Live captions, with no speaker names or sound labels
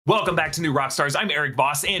Welcome back to New Rockstars. I'm Erik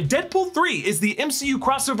Voss, and Deadpool 3 is the MCU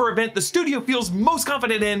crossover event the studio feels most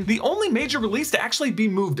confident in, the only major release to actually be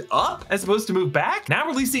moved up as opposed to move back, now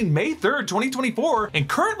releasing May 3rd, 2024, and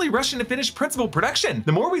currently rushing to finish principal production.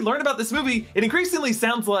 The more we learn about this movie, it increasingly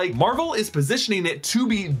sounds like Marvel is positioning it to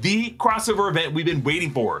be the crossover event we've been waiting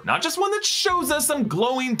for. Not just one that shows us some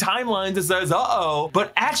glowing timelines and says, uh-oh,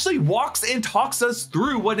 but actually walks and talks us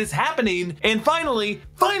through what is happening, and finally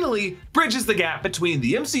bridges the gap between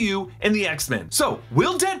the MCU and the X-Men. So,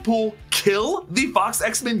 will Deadpool kill the Fox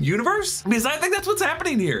X-Men universe? Because I think that's what's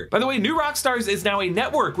happening here. By the way, New Rockstars is now a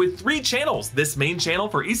network with 3 channels. This main channel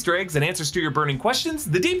for Easter eggs and answers to your burning questions,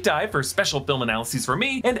 the Deep Dive for special film analyses from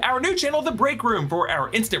me, and our new channel, The Break Room, for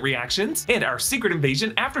our instant reactions, and our Secret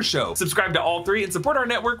Invasion after show. Subscribe to all 3 and support our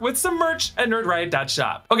network with some merch at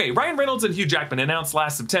nerdriot.shop. Okay, Ryan Reynolds and Hugh Jackman announced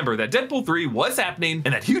last September that Deadpool 3 was happening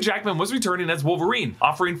and that Hugh Jackman was returning as Wolverine,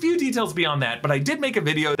 offering few details beyond that, but I did make a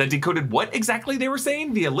video that decoded what exactly they were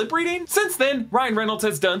saying via lip reading. Since then, Ryan Reynolds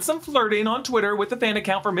has done some flirting on Twitter with the fan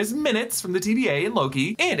account for Ms. Minutes from the TVA and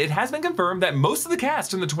Loki, and it has been confirmed that most of the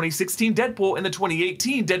cast from the 2016 Deadpool and the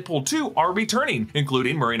 2018 Deadpool 2 are returning,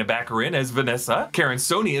 including Marina Baccarin as Vanessa, Karen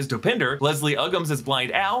Sony as Dopinder, Leslie Uggams as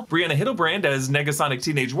Blind Al, Brianna Hildebrand as Negasonic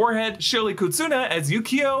Teenage Warhead, Shirley Kutsuna as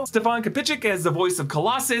Yukio, Stefan Kapicic as the voice of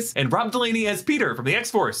Colossus, and Rob Delaney as Peter from the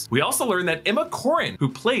X-Force. We also learned that Emma Corrin, who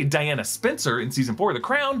played Diana Spencer in season 4 of The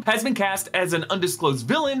Crown, has been cast as an undisclosed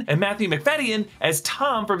villain, and Matthew McFadden as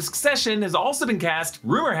Tom from Succession has also been cast,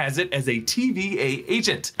 rumor has it, as a TVA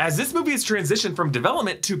agent. As this movie has transitioned from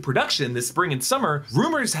development to production this spring and summer,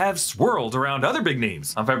 rumors have swirled around other big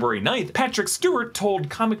names. On February 9th, Patrick Stewart told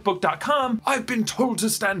comicbook.com, "I've been told to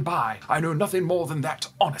stand by. I know nothing more than that,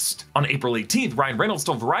 honest." On April 18th, Ryan Reynolds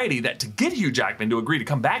told Variety that to get Hugh Jackman to agree to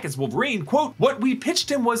come back as Wolverine, quote, "What we pitched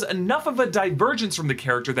him was enough of a divergence from the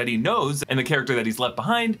character that he knows and the character that he's left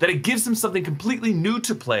behind that it gives him something completely new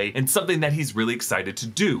to play and something that he's really excited to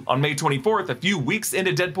do." On May 24th, a few weeks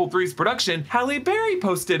into Deadpool 3's production, Halle Berry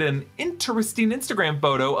posted an interesting Instagram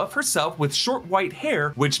photo of herself with short white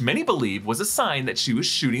hair, which many believe was a sign that she was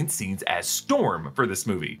shooting scenes as Storm for this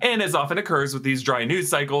movie. And as often occurs with these dry news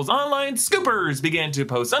cycles, online scoopers began to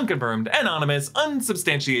post unconfirmed, anonymous,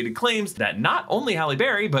 unsubstantiated claims that not only Halle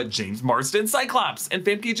Berry, but James Marsden Cyclops and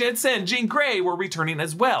Famke Janssen Jean Grey were returning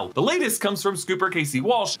as well. The latest comes from scooper Casey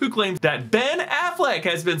Walsh, who claims that Ben Affleck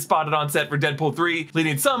has been spotted on set for Deadpool 3,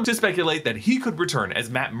 leading some to speculate that he could return as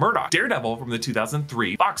Matt Murdock, Daredevil from the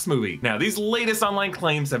 2003 Fox movie. Now, these latest online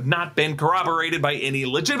claims have not been corroborated by any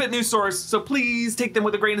legitimate news source, so please take them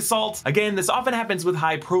with a grain of salt. Again, this often happens with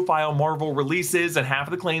high-profile Marvel releases, and half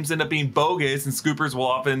of the claims end up being bogus, and scoopers will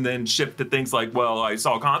often then shift to things like, well, I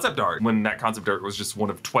saw concept art, when that concept art was just one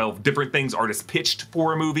of 12 different things artists pitched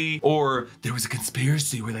for a movie, or there was a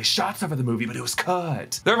conspiracy where they shot stuff of the movie, but it was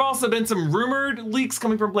cut. There have also been some rumored leaks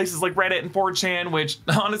coming from places like Reddit and 4chan, which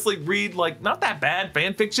honestly read like not that bad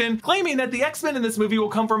fan fiction, claiming that the X-Men in this movie will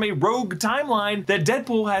come from a rogue timeline that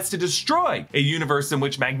Deadpool has to destroy, a universe in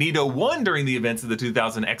which Magneto won during the events of the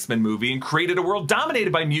 2000 X-Men movie and created a world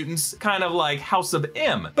dominated by mutants, kind of like House of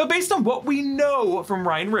M. But based on what we know from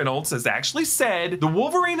Ryan Reynolds has actually said, the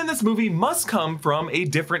Wolverine in this movie must come from a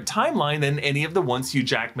different timeline than any of the ones Hugh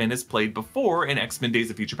Jackman has played before in X-Men Days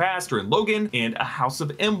of Future Past or in Logan, and a House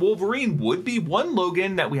of M Wolverine would be one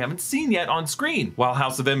Logan that we haven't seen yet on screen. While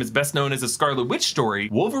House of M is best known as a Scarlet Witch story,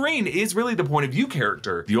 Wolverine is really the point of view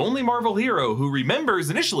character, the only Marvel hero who remembers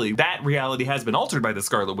initially that reality has been altered by the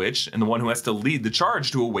Scarlet Witch, and the one who has to lead the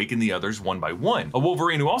charge to awaken the others one by one. A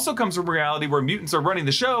Wolverine who also comes from reality where mutants are running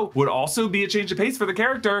the show would also be a change of pace for the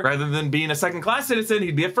character. Rather than being a second-class citizen,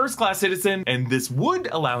 he'd be a first-class citizen, and this would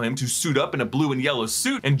allow him to suit up in a blue and yellow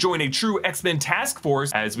suit and join a true X-Men task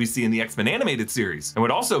force as we see in the X-Men animated series, and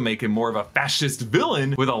would also make him more of a fascist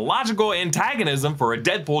villain with a logical antagonism for a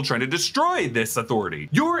Deadpool trying to destroy this authority.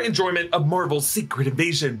 Your enjoyment of Marvel's Secret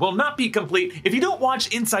Invasion will not be complete if you don't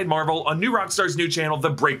watch Inside Marvel on New Rockstar's new channel, The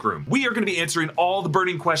Break Room. We are going to be answering all the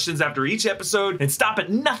burning questions after each episode and stop at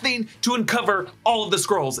nothing to uncover all of the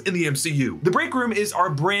scrolls in the MCU. The Break Room is our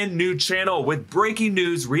brand new channel with breaking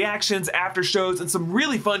news, reactions, after shows, and some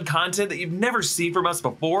really fun content that you've never seen from us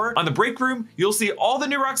before. On The Break Room, you'll see all the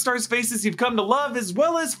New Rockstars faces you've come to love, as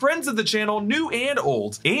well as friends of the channel, new and old.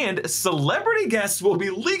 Reynolds, and celebrity guests will be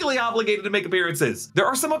legally obligated to make appearances. There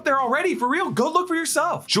are some up there already, for real, go look for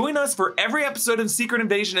yourself. Join us for every episode of Secret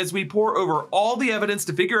Invasion as we pour over all the evidence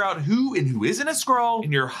to figure out who and who isn't a Skrull,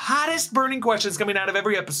 and your hottest burning questions coming out of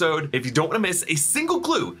every episode. If you don't want to miss a single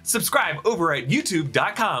clue, subscribe over at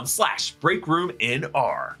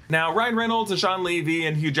youtube.com/breakroomnr. Now, Ryan Reynolds and Sean Levy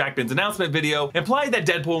and Hugh Jackman's announcement video implied that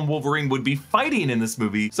Deadpool and Wolverine would be fighting in this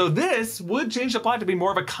movie, so this would change the plot to be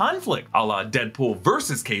more of a conflict, a la Deadpool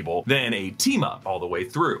versus Cable, than a team-up all the way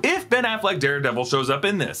through. If Ben Affleck Daredevil shows up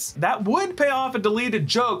in this, that would pay off a deleted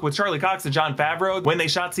joke with Charlie Cox and Jon Favreau when they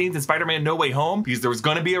shot scenes in Spider-Man No Way Home, because there was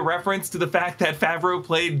going to be a reference to the fact that Favreau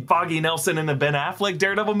played Foggy Nelson in the Ben Affleck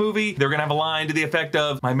Daredevil movie. They're gonna have a line to the effect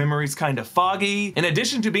of, "My memory's kinda foggy." In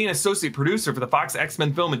addition to being associate producer for the Fox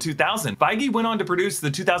X-Men film in 2000, Feige went on to produce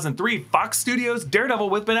the 2003 Fox Studios Daredevil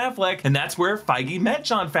with Ben Affleck, and that's where Feige met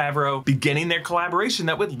Jon Favreau, beginning their collaboration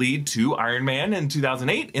that would lead to Iron Man in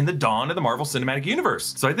 2008 in the dawn of the Marvel Cinematic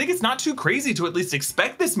Universe. So I think it's not too crazy to at least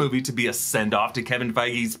expect this movie to be a send-off to Kevin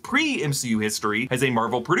Feige's pre-MCU history as a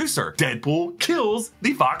Marvel producer. Deadpool kills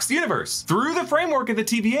the Fox universe. Through the framework of the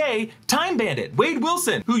TVA, Time Bandit Wade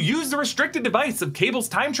Wilson, who used the restricted device of Cable's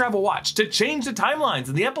time travel watch to change the timelines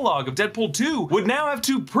in the epilogue of Deadpool 2, would now have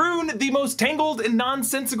to prune the most tangled and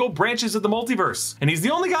nonsensical branches of the multiverse. And he's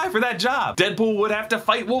the only guy for that job. Deadpool would have to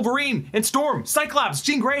fight Wolverine and Storm, Cyclops,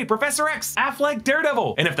 Jean Grey, Professor X, Affleck,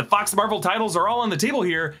 Daredevil. And if the Fox Marvel titles are all on the table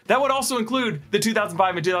here, that would also include the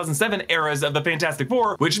 2005 and 2007 eras of the Fantastic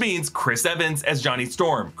Four, which means Chris Evans as Johnny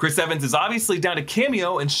Storm. Chris Evans is obviously down to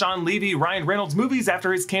cameo in Sean Levy, Ryan Reynolds movies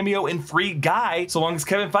after his cameo in Free Guy, so long as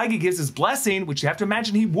Kevin Feige gives his blessing, which you have to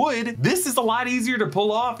imagine he would. This is a lot easier to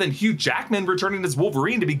pull off than Hugh Jackman returning as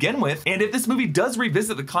Wolverine to begin with. And if this movie does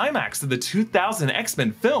revisit the climax of the 2000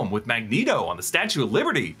 X-Men film with Magneto on the Statue of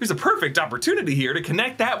Liberty, there's a perfect opportunity here to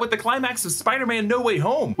connect that with the climax of Spider-Man No Way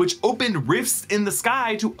Home, which opened rifts in the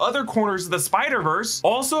sky to other corners of the Spider-Verse,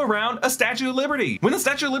 also around a Statue of Liberty. When the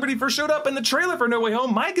Statue of Liberty first showed up in the trailer for No Way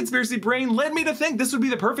Home, my conspiracy brain led me to think this would be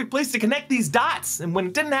the perfect place to connect these dots. And when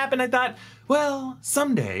it didn't happen, I thought, well,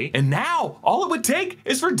 someday. And now, all it would take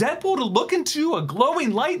is for Deadpool to look into a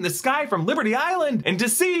glowing light in the sky from Liberty Island and to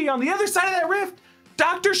see on the other side of that rift,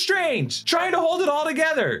 Doctor Strange trying to hold it all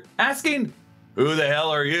together, asking, "Who the hell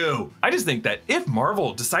are you?" I just think that if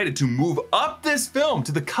Marvel decided to move up this film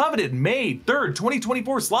to the coveted May 3rd,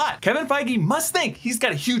 2024 slot, Kevin Feige must think he's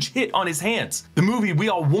got a huge hit on his hands. The movie we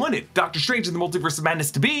all wanted Doctor Strange in the Multiverse of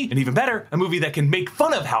Madness to be, and even better, a movie that can make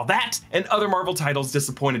fun of how that and other Marvel titles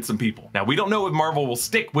disappointed some people. Now, we don't know if Marvel will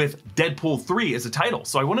stick with Deadpool 3 as a title,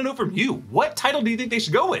 so I want to know from you, what title do you think they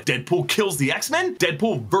should go with? Deadpool kills the X-Men?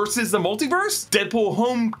 Deadpool versus the multiverse? Deadpool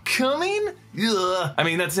Homecoming? Ugh. I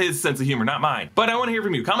mean, that's his sense of humor, not mine. But I want to hear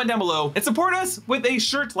from you. Comment down below and support us with a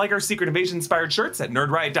shirt like our Secret Invasion inspired shirts at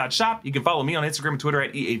nerdriot.shop. You can follow me on Instagram and Twitter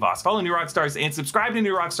at EA Voss. Follow New Rockstars and subscribe to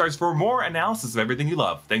New Rockstars for more analysis of everything you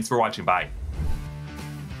love. Thanks for watching. Bye.